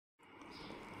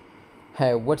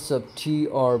Hey, what's up,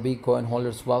 TRB coin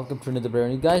holders? Welcome to another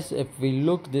brand new guys. If we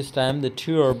look this time, the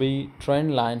TRB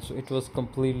trend line, so it was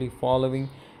completely following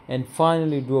and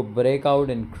finally do a breakout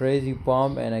and crazy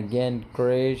pump and again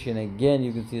crash and again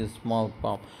you can see a small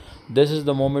pump. This is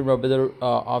the moment, my brother.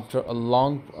 After a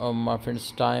long, my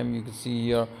friends, time, you can see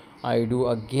here I do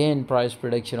again price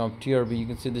prediction of TRB. You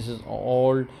can see this is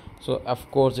old, so of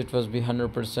course it was be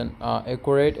 100%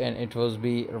 accurate and it was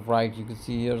be right. You can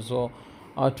see here. So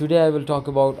today I will talk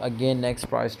about again next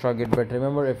price target, but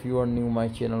remember, if you are new my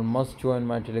channel, must join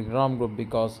my telegram group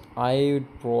because I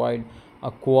provide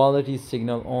a quality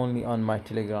signal only on my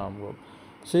telegram group.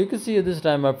 So you can see at this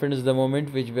time, my friends, the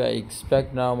moment which I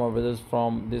expect now, my brothers,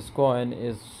 from this coin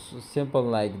is simple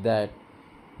like that.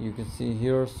 You can see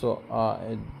here. So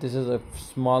this is a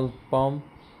small pump,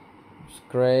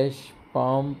 crash,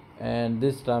 pump, and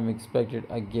this time expected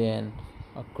again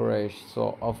a crash.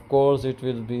 So of course it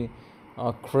will be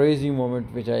a crazy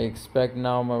moment which I expect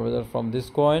now, my brother, from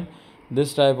this coin.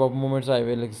 This type of moments I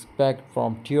will expect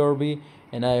from TRB,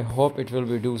 and I hope it will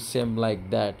be do same like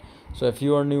that. So if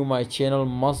you are new my channel,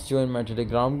 must join my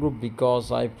telegram group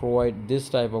because I provide this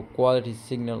type of quality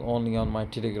signal only on my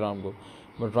telegram group.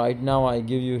 But right now I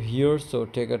give you here, so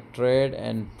take a trade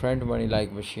and print money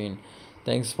like machine.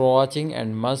 Thanks for watching,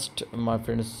 and must, my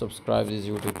friends, subscribe this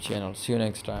YouTube channel. See you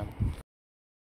next time.